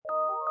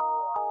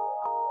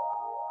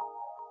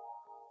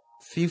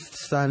Fifth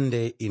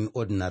Sunday in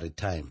Ordinary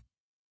Time.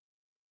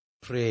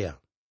 Prayer.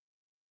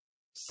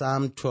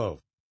 Psalm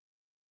 12.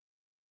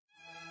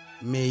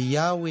 May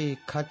Yahweh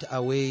cut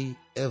away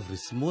every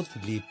smooth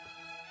lip,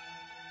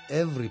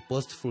 every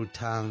boastful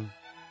tongue,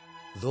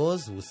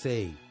 those who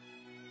say,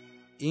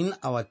 "In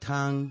our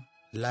tongue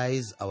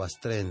lies our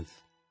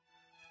strength.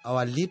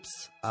 Our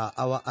lips are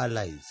our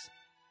allies.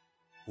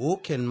 Who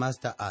can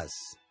master us?"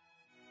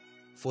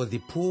 For the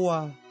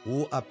poor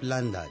who are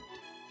plundered,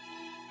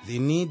 the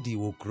needy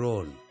will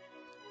groan.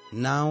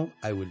 Now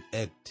I will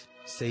act,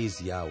 says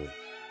Yahweh.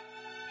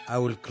 I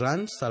will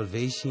grant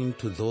salvation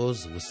to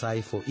those who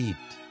sigh for it.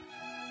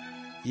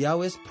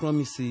 Yahweh's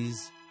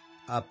promises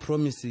are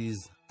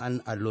promises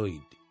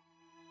unalloyed.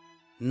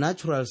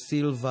 Natural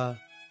silver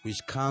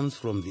which comes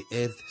from the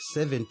earth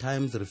 7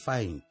 times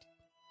refined.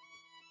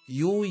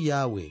 You,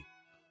 Yahweh,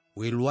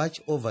 will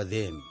watch over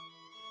them.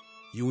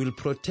 You will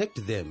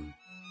protect them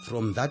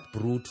from that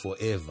brute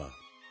forever.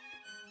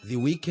 The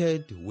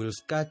wicked will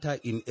scatter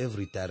in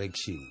every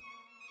direction,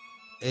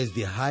 as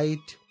the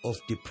height of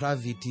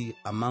depravity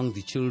among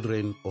the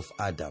children of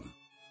Adam.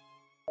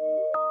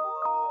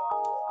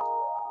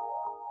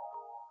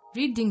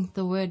 Reading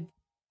the Word.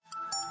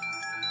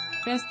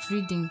 First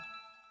reading,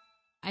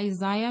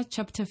 Isaiah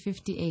chapter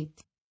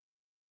 58.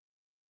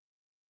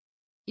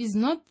 Is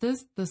not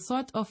this the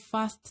sort of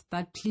fast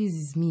that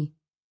pleases me?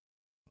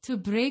 To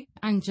break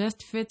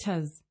unjust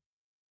fetters,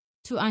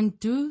 to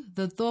undo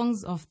the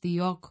thongs of the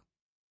yoke,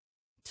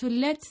 to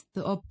let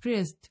the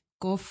oppressed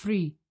go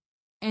free,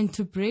 and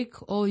to break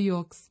all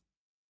yokes.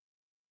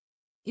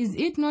 Is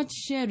it not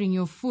sharing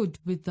your food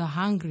with the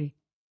hungry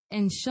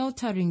and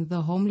sheltering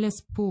the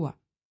homeless poor?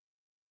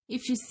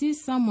 If you see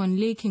someone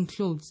lacking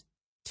clothes,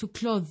 to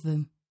clothe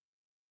them,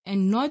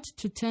 and not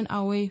to turn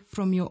away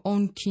from your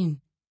own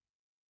kin.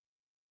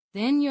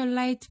 Then your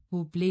light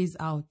will blaze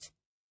out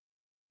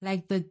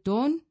like the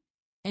dawn,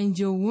 and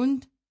your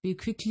wound be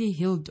quickly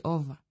healed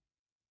over.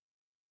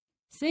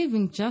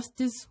 Saving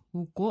justice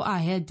will go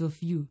ahead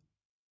of you,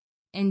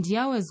 and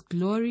Yahweh's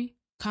glory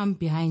come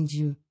behind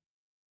you.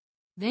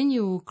 Then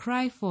you will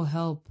cry for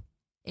help,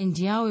 and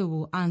Yahweh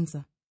will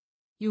answer.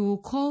 You will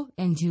call,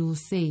 and he will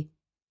say,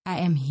 I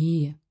am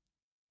here.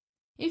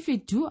 If you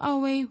do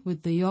away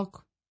with the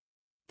yoke,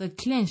 the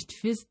clenched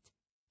fist,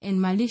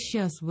 and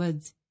malicious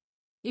words,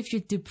 if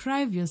you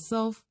deprive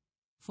yourself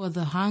for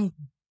the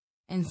hungry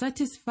and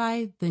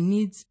satisfy the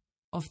needs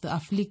of the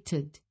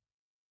afflicted,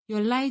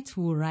 your light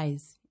will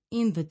rise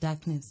in the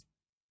darkness,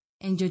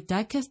 and your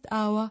darkest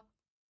hour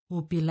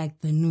will be like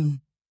the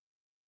noon.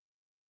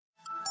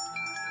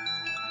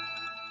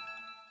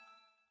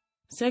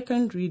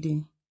 Second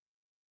reading,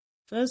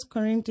 1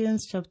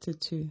 Corinthians chapter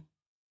 2.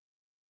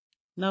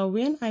 Now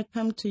when I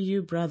come to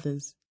you,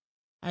 brothers,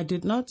 I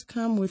did not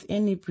come with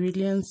any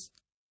brilliance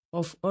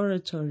of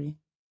oratory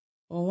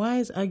or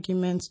wise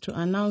arguments to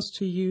announce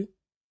to you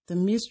the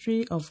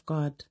mystery of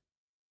God.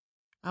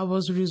 I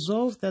was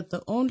resolved that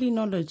the only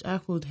knowledge I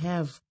could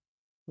have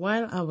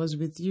while I was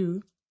with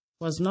you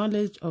was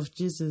knowledge of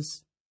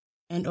Jesus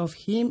and of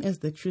him as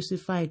the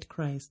crucified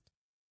Christ.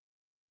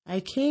 I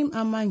came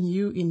among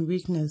you in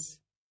weakness,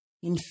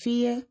 in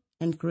fear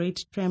and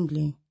great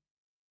trembling,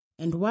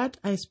 and what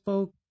I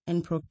spoke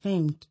and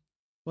proclaimed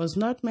was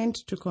not meant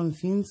to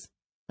convince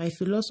by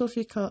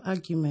philosophical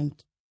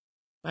argument,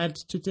 but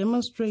to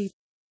demonstrate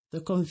the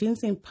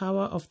convincing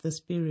power of the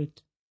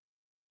Spirit,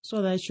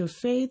 so that your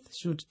faith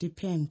should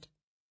depend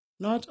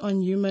not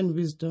on human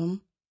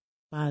wisdom,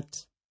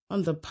 but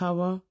on the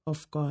power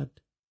of God.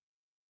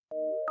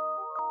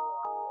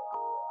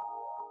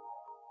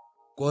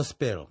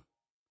 Gospel.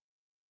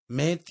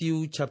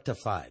 Matthew chapter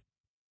 5.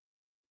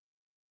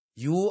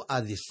 You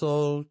are the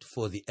salt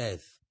for the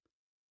earth.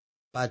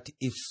 But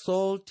if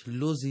salt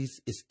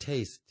loses its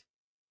taste,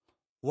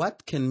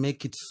 what can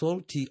make it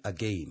salty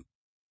again?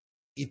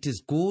 It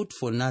is good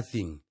for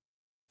nothing,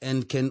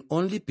 and can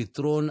only be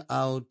thrown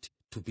out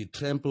to be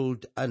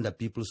trampled under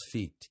people's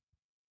feet.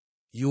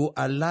 You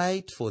are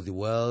light for the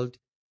world.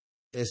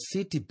 A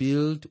city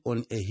built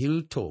on a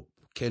hilltop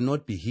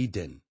cannot be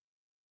hidden.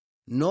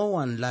 No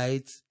one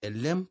lights a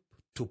lamp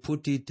to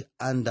put it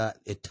under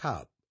a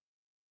tub.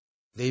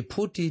 They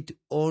put it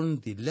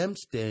on the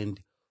lampstand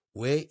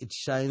where it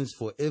shines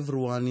for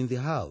everyone in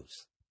the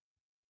house.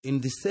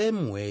 In the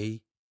same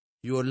way,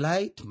 your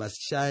light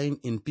must shine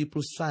in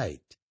people's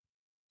sight,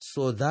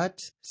 so that,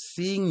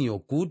 seeing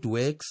your good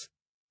works,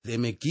 they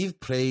may give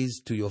praise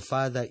to your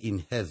Father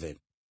in heaven.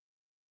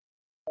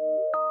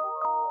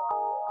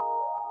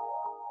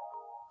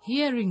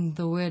 Hearing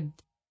the Word.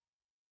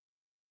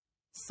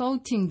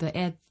 Salting the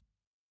earth.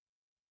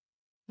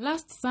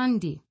 Last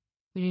Sunday,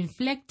 we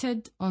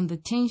reflected on the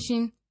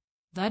tension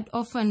that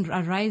often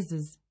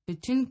arises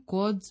between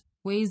God's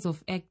ways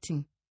of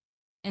acting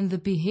and the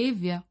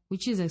behavior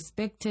which is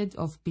expected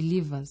of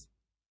believers,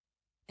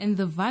 and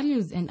the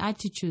values and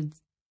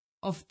attitudes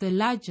of the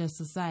larger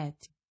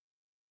society.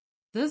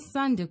 This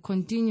Sunday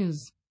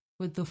continues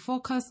with the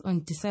focus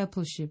on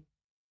discipleship,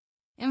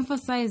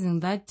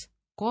 emphasizing that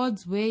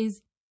God's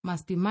ways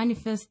must be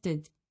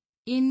manifested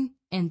in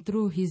and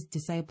through his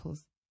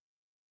disciples.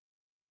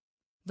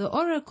 The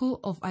oracle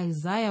of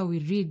Isaiah we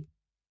read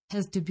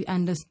has to be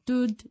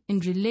understood in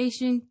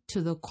relation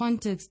to the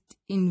context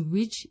in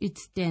which it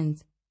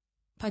stands,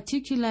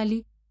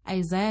 particularly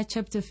Isaiah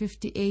chapter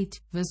 58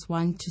 verse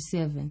 1 to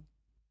 7.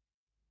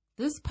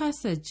 This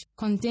passage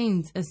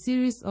contains a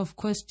series of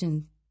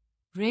questions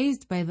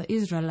raised by the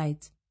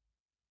Israelites,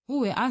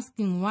 who were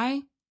asking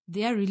why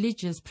their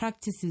religious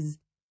practices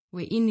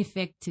were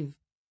ineffective.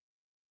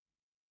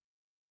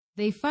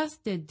 They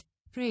fasted,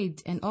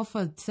 prayed, and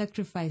offered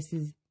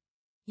sacrifices,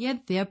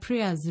 yet their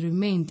prayers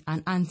remained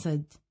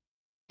unanswered,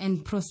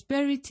 and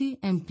prosperity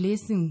and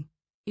blessing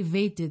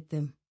evaded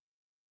them.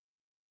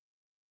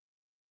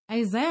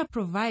 Isaiah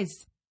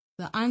provides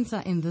the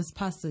answer in this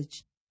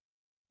passage.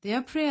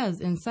 Their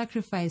prayers and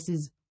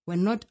sacrifices were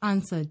not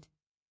answered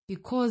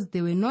because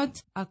they were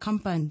not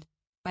accompanied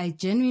by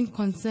genuine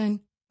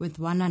concern with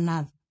one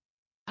another.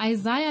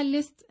 Isaiah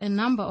lists a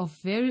number of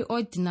very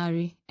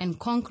ordinary and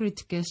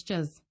concrete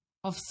gestures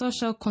of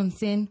social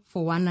concern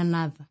for one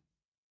another: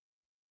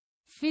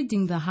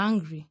 feeding the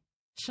hungry,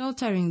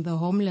 sheltering the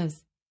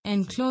homeless,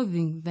 and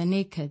clothing the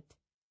naked.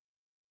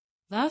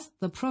 Thus,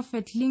 the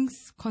prophet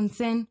links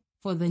concern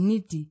for the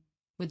needy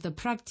with the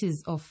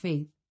practice of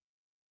faith.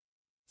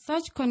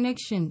 Such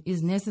connection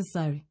is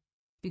necessary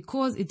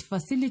because it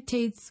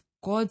facilitates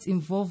God's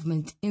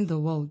involvement in the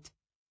world,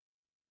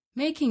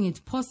 making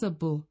it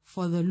possible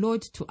for the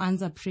Lord to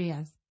answer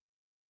prayers.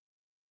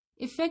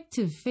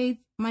 Effective faith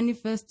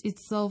manifests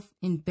itself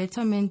in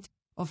betterment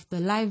of the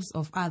lives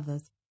of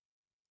others,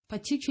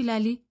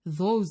 particularly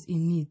those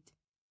in need.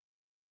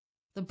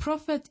 The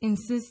prophet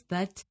insists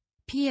that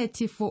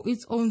piety for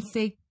its own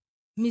sake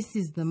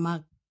misses the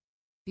mark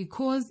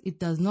because it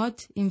does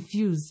not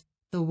infuse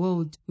the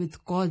world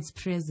with God's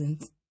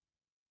presence.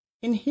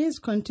 In his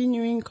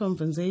continuing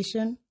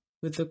conversation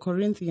with the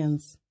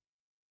Corinthians,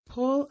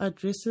 Paul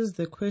addresses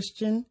the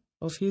question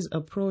of his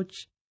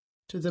approach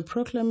to the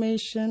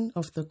proclamation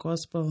of the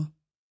gospel.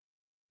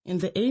 In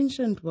the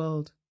ancient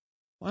world,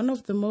 one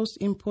of the most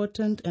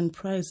important and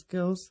prized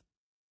skills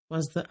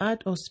was the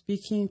art of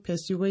speaking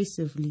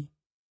persuasively.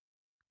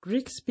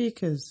 Greek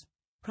speakers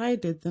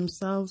prided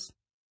themselves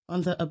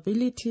on the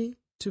ability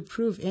to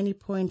prove any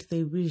point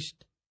they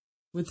wished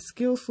with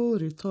skillful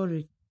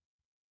rhetoric.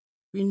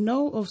 We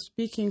know of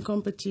speaking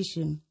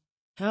competition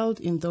held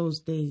in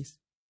those days,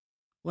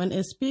 when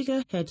a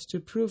speaker had to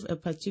prove a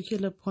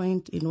particular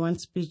point in one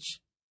speech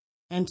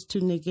and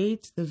to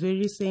negate the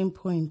very same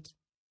point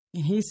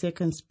in his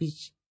second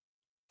speech.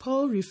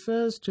 Paul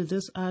refers to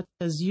this art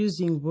as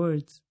using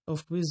words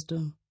of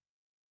wisdom.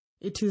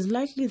 It is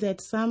likely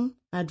that some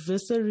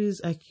adversaries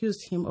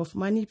accused him of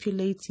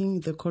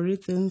manipulating the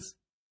Corinthians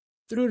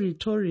through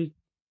rhetoric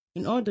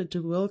in order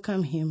to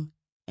welcome him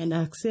and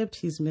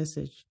accept his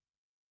message.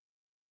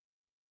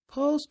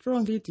 Paul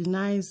strongly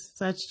denies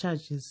such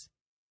charges.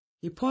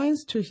 He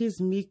points to his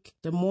meek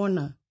the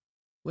mourner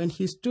when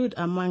he stood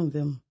among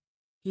them.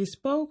 He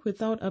spoke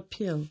without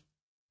appeal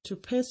to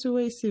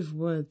persuasive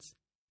words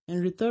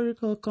and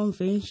rhetorical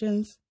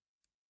conventions.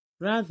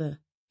 Rather,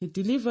 he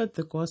delivered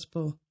the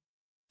gospel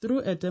through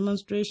a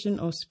demonstration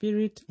of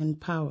spirit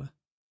and power.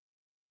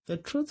 The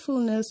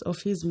truthfulness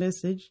of his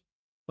message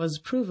was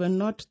proven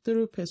not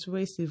through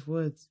persuasive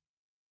words,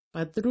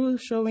 but through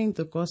showing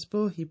the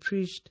gospel he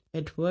preached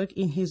at work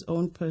in his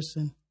own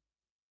person.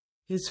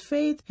 His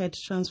faith had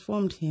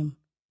transformed him,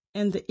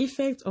 and the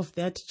effect of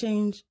that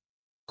change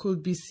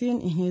could be seen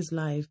in his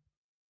life.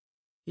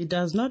 He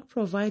does not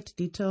provide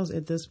details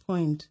at this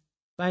point,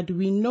 but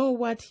we know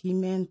what he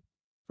meant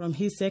from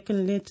his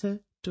second letter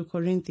to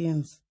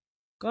Corinthians.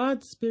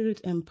 God's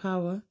spirit and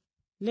power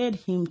led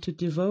him to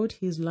devote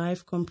his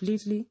life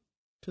completely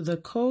to the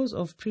cause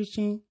of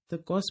preaching the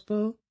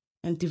gospel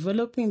and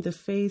developing the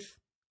faith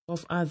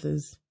of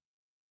others.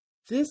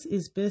 This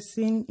is best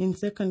seen in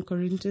 2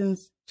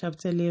 Corinthians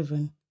chapter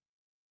 11,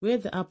 where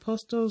the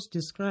apostles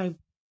describe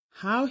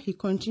how he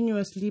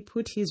continuously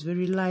put his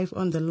very life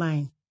on the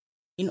line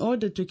in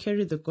order to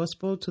carry the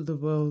gospel to the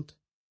world.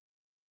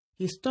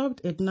 He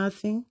stopped at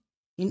nothing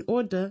in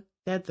order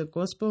that the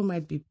gospel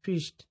might be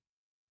preached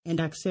and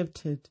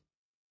accepted.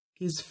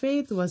 His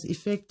faith was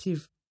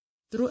effective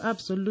through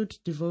absolute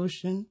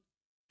devotion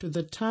to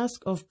the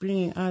task of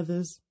bringing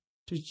others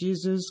to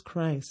Jesus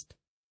Christ.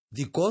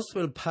 The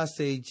gospel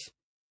passage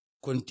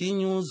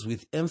continues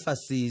with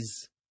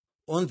emphasis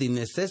on the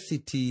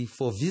necessity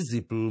for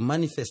visible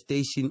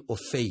manifestation of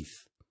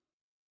faith.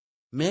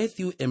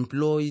 Matthew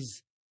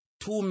employs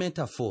two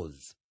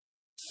metaphors,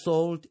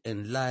 salt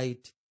and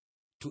light,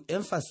 to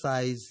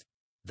emphasize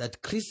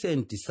that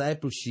Christian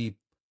discipleship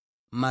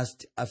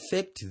must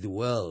affect the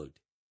world.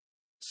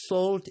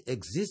 Salt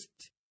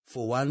exists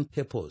for one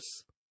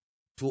purpose: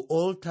 to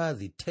alter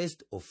the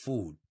taste of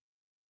food.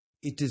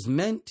 It is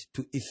meant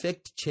to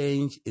effect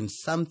change in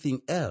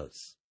something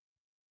else.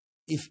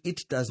 If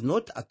it does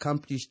not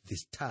accomplish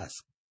this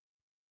task,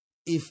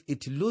 if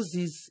it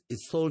loses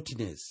its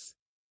saltiness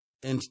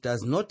and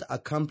does not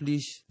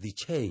accomplish the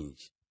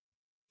change,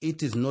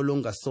 it is no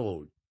longer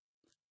salt.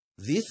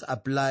 This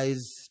applies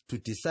to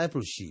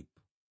discipleship.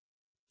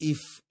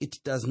 If it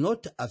does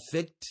not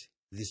affect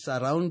the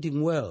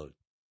surrounding world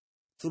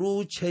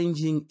through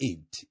changing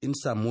it in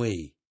some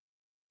way,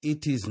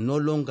 it is no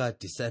longer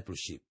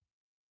discipleship.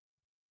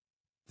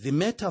 The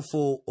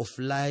metaphor of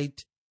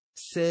light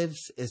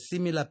serves a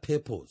similar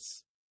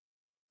purpose.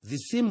 The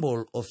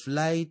symbol of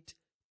light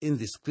in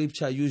the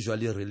scripture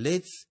usually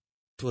relates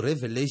to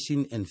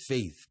revelation and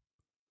faith.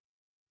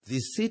 The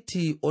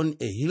city on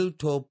a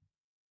hilltop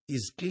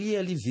is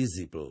clearly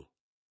visible,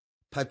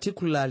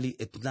 particularly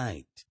at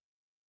night.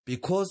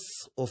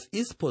 Because of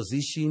its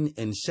position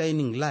and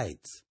shining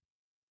lights,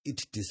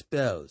 it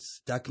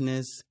dispels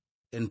darkness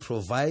and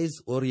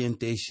provides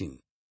orientation.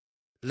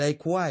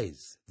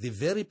 Likewise, the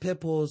very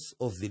purpose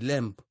of the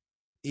lamp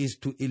is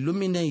to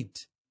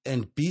illuminate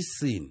and be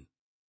seen.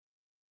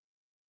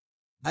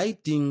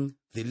 Hiding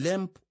the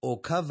lamp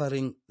or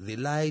covering the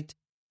light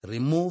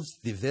removes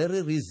the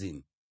very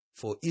reason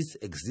for its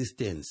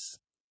existence.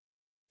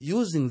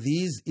 Using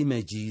these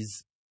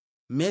images,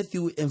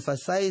 Matthew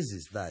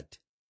emphasizes that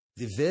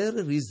the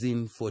very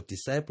reason for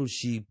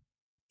discipleship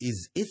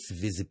is its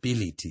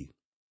visibility.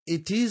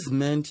 It is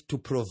meant to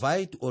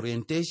provide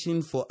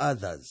orientation for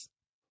others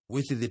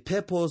with the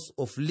purpose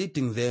of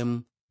leading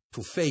them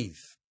to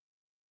faith.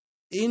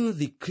 In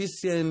the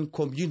Christian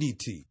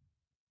community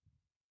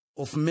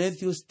of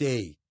Matthew's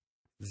day,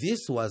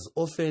 this was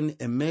often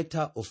a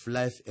matter of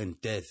life and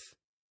death.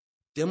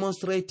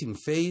 Demonstrating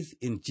faith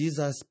in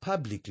Jesus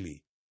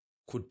publicly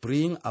could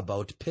bring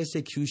about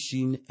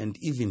persecution and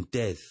even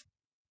death.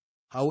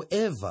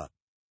 However,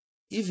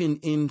 even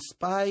in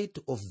spite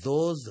of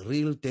those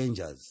real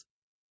dangers,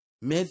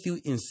 Matthew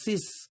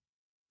insists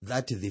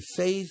that the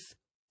faith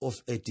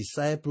of a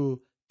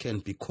disciple can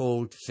be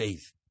called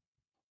faith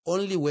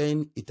only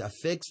when it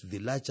affects the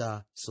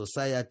larger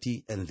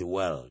society and the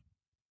world.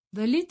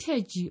 The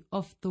liturgy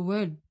of the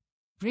Word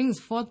brings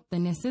forth the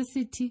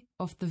necessity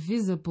of the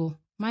visible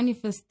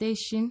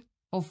manifestation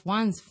of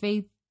one's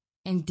faith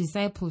and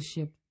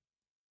discipleship.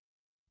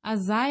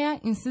 Isaiah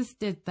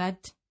insisted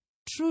that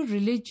true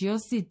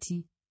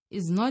religiosity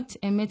is not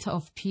a matter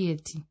of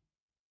piety.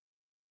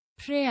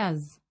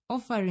 Prayers,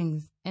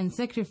 offerings, and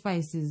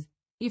sacrifices,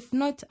 if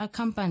not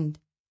accompanied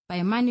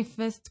by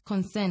manifest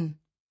concern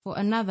for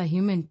another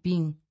human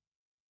being,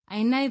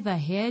 are neither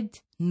heard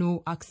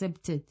nor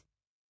accepted.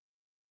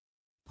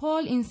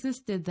 Paul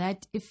insisted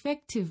that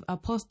effective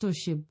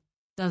apostleship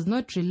does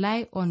not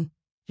rely on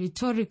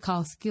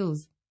rhetorical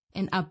skills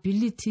and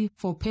ability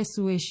for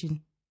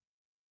persuasion.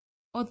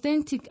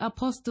 Authentic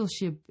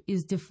apostleship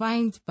is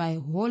defined by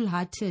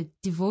wholehearted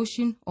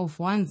devotion of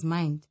one's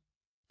mind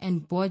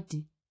and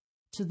body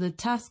to the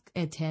task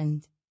at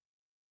hand.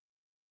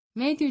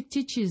 Matthew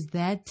teaches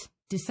that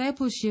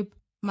discipleship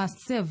must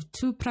serve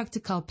two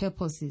practical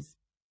purposes.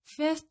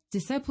 First,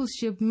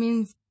 discipleship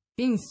means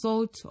being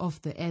salt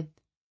of the earth,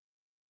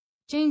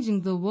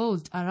 changing the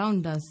world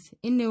around us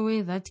in a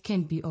way that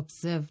can be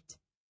observed.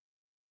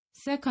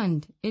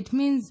 Second, it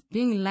means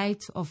being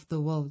light of the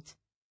world,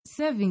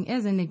 serving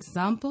as an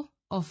example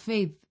of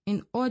faith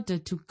in order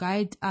to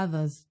guide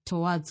others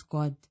towards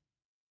God.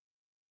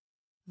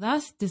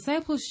 Thus,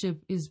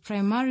 discipleship is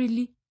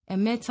primarily a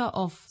matter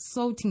of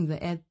salting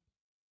the earth,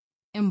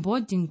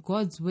 embodying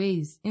God's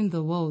ways in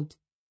the world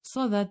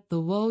so that the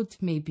world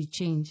may be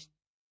changed.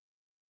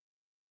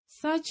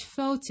 Such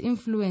felt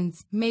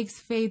influence makes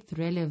faith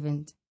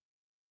relevant,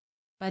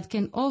 but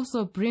can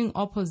also bring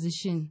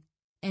opposition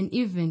and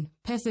even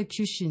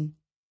persecution,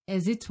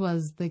 as it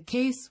was the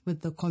case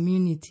with the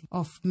community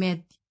of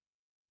Matthew.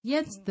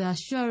 Yet the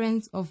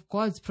assurance of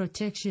God's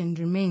protection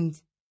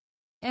remains,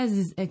 as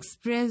is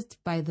expressed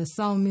by the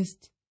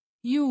psalmist,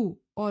 "You,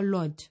 O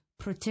Lord,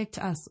 protect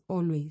us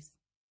always."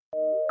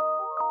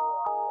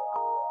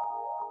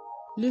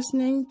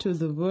 Listening to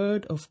the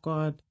Word of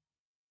God.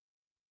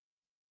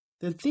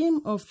 The theme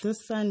of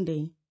this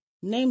Sunday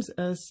names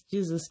us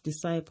Jesus'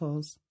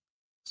 disciples,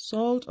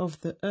 salt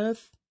of the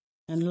earth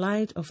and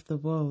light of the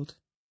world.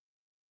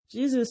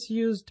 Jesus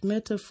used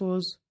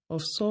metaphors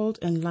of salt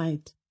and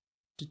light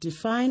to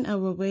define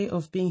our way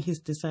of being his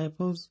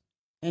disciples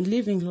and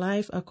living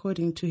life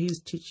according to his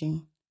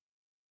teaching.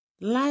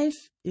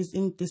 Life is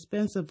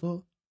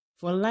indispensable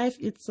for life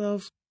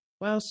itself,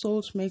 while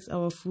salt makes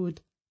our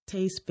food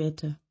taste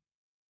better.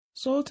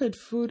 Salted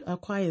food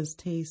acquires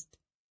taste.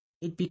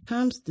 It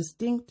becomes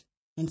distinct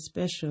and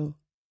special.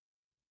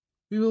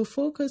 We will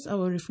focus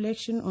our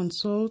reflection on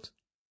salt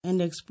and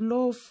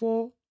explore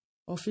 4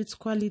 of its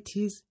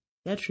qualities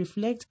that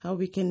reflect how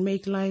we can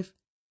make life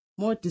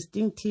more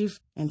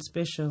distinctive and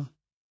special.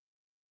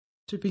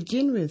 To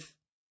begin with,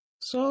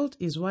 salt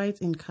is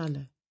white in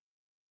color.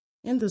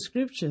 In the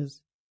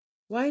scriptures,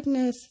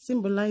 whiteness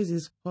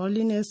symbolizes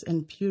holiness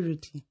and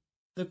purity.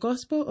 The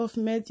Gospel of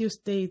Matthew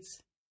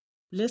states,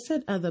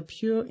 "Blessed are the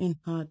pure in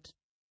heart,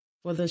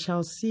 for they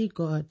shall see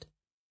God."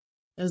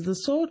 As the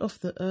salt of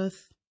the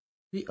earth,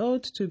 we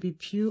ought to be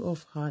pure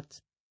of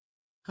heart.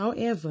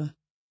 However,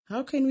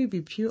 how can we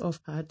be pure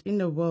of heart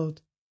in a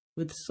world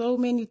with so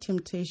many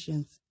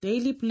temptations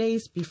daily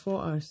placed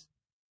before us?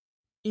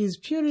 Is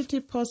purity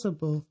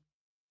possible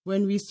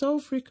when we so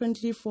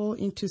frequently fall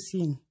into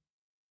sin?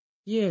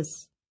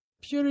 Yes,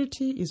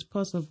 purity is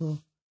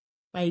possible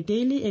by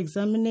daily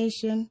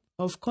examination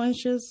of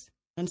conscience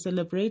and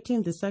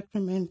celebrating the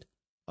sacrament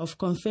of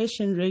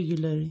confession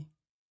regularly.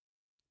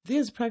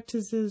 These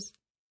practices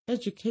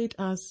educate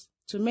us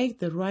to make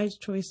the right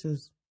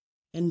choices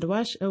and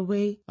wash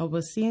away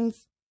our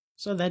sins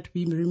so that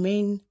we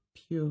remain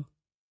pure.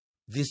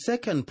 The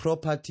second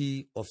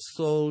property of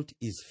salt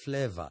is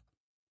flavor.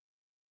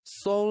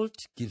 Salt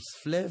gives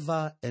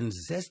flavor and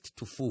zest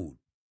to food.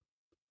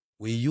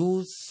 We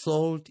use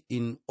salt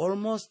in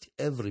almost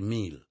every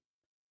meal.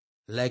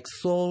 Like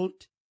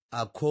salt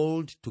are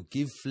called to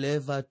give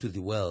flavor to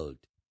the world.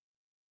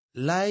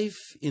 Life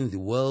in the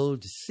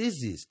world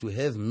ceases to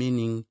have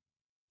meaning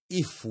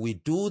if we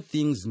do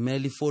things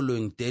merely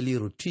following daily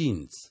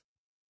routines.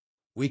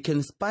 We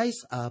can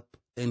spice up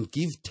and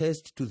give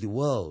taste to the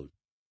world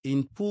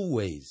in two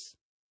ways.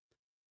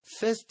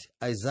 First,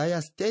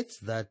 Isaiah states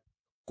that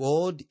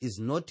God is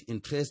not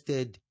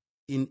interested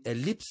in a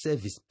lip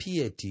service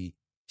piety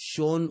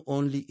shown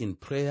only in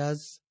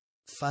prayers,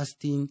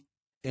 fasting,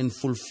 and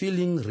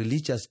fulfilling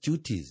religious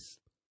duties.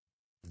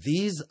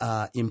 These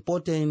are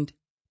important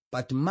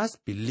but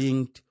must be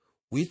linked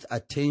with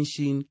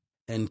attention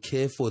and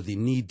care for the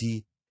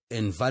needy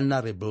and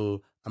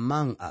vulnerable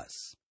among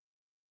us.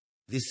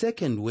 The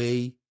second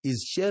way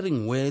is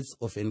sharing words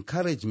of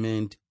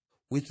encouragement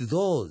with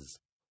those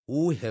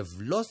who have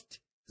lost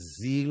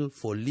zeal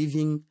for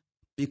living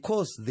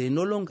because they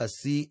no longer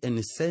see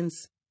any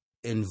sense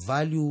and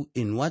value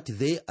in what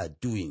they are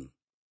doing.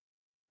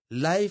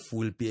 Life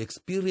will be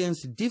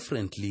experienced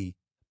differently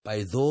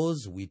by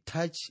those we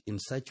touch in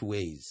such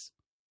ways.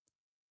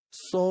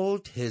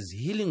 Salt has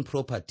healing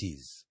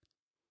properties.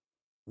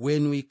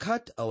 When we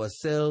cut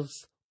ourselves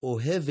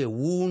or have a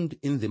wound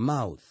in the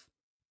mouth,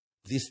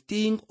 the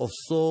sting of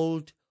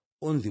salt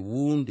on the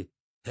wound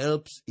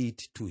helps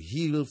it to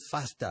heal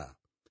faster.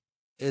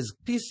 As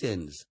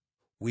Christians,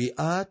 we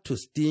are to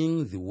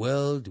sting the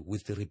world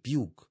with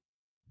rebuke,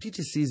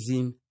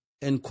 criticism,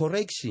 and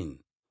correction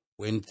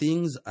when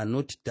things are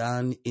not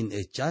done in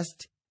a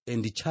just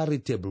and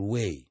charitable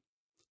way.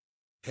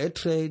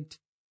 Hatred,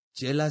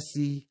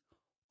 jealousy,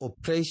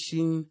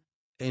 oppression,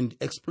 and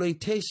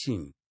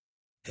exploitation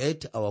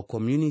hurt our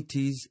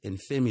communities and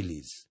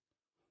families.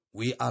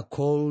 We are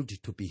called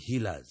to be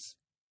healers,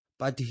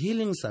 but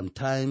healing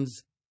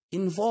sometimes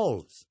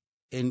involves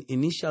an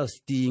initial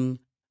sting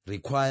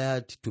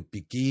required to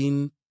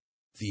begin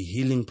the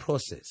healing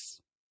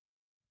process.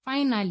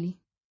 Finally,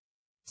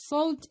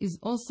 salt is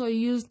also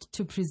used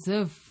to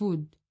preserve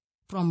food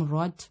from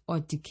rot or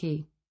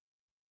decay.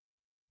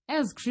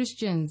 As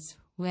Christians,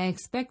 we are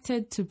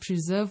expected to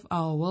preserve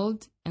our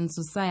world and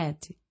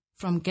society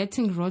from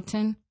getting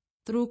rotten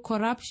through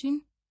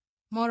corruption,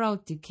 moral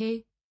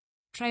decay,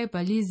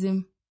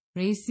 tribalism,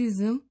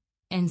 racism,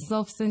 and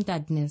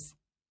self-centeredness.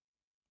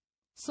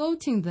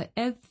 Salting the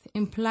earth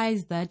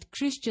implies that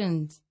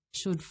Christians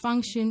should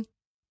function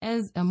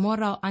as a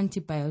moral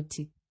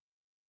antibiotic.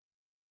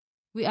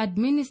 We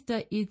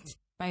administer it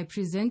by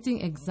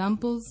presenting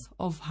examples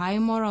of high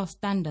moral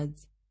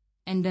standards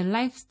and a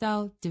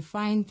lifestyle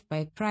defined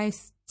by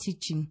Christ's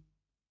teaching.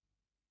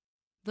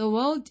 The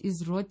world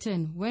is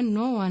rotten when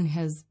no one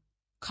has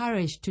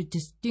courage to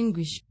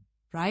distinguish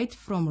right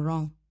from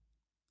wrong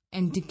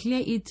and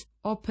declare it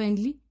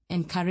openly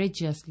and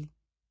courageously.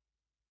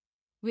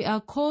 We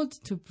are called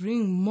to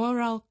bring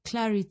moral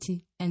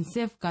clarity and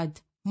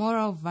safeguard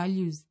moral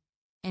values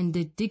and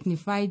a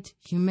dignified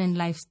human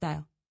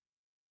lifestyle.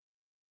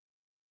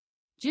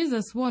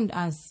 Jesus warned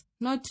us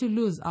not to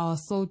lose our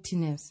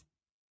saltiness.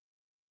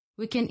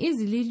 We can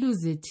easily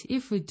lose it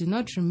if we do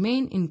not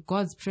remain in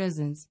God's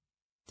presence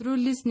through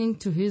listening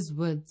to His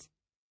words.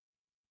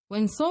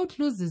 When salt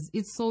loses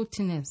its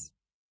saltiness,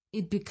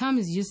 it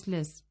becomes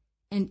useless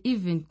and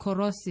even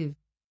corrosive.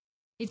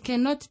 It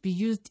cannot be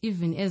used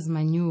even as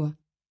manure.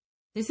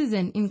 This is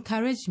an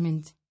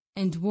encouragement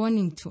and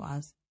warning to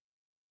us.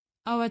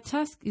 Our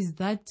task is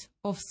that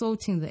of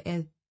salting the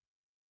earth.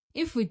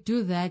 If we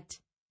do that,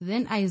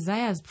 then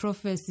Isaiah's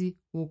prophecy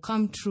will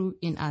come true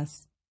in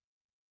us.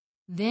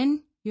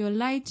 Then your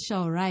light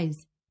shall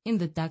rise in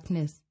the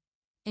darkness,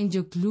 and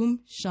your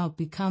gloom shall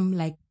become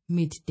like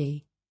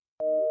midday.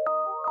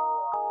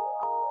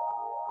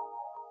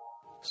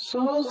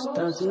 Salt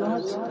does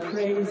not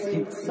praise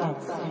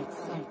itself.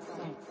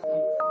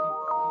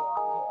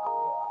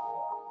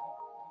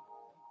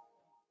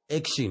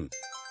 Action.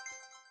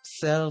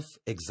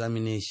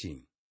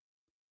 Self-examination.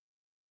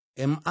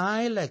 Am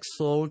I like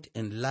salt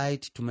and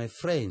light to my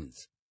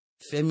friends,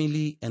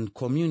 family, and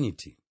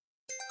community?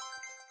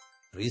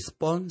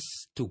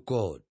 Response to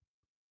God.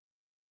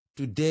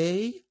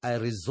 Today, I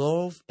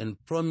resolve and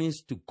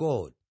promise to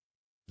God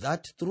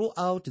that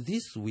throughout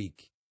this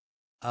week,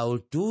 I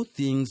will do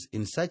things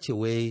in such a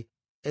way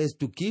as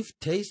to give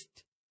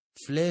taste,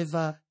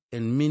 flavor,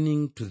 and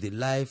meaning to the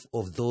life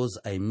of those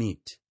I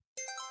meet.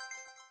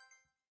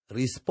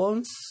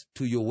 Response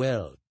to your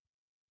world.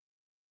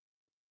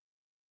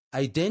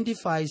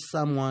 Identify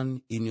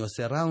someone in your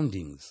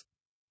surroundings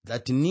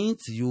that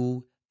needs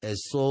you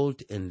as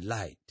salt and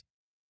light.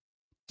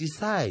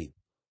 Decide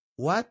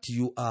what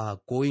you are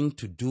going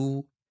to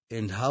do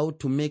and how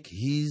to make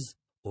his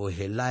or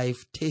her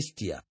life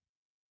tastier.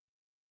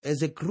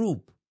 As a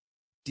group,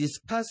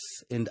 discuss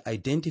and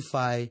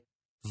identify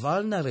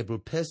vulnerable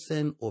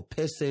person or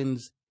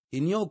persons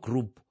in your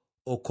group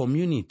or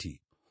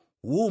community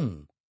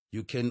whom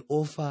you can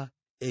offer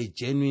a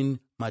genuine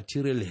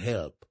material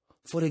help.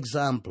 For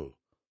example,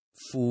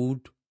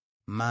 food,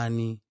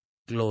 money,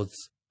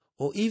 clothes,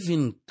 or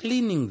even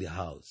cleaning the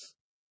house,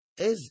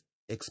 as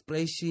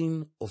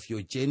expression of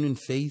your genuine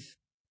faith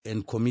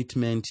and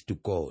commitment to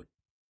God.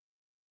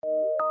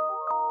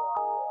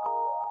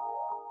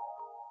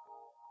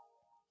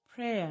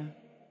 Prayer.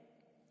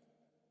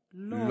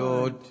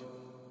 Lord,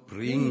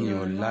 bring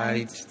your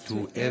light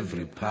to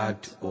every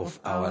part of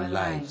our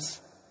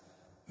lives.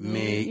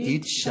 May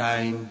it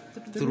shine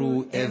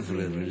through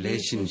every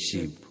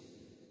relationship,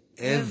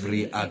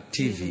 every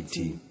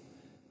activity,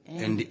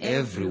 and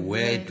every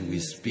word we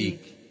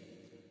speak.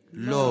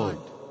 Lord,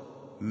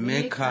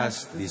 make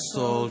us the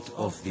salt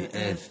of the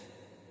earth.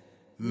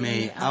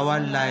 May our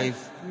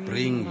life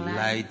bring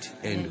light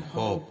and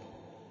hope,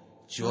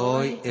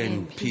 joy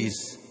and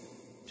peace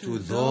to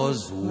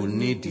those who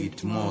need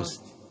it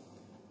most.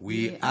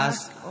 We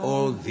ask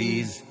all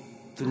these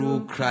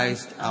through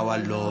Christ our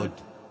Lord.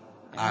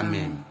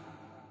 Amen.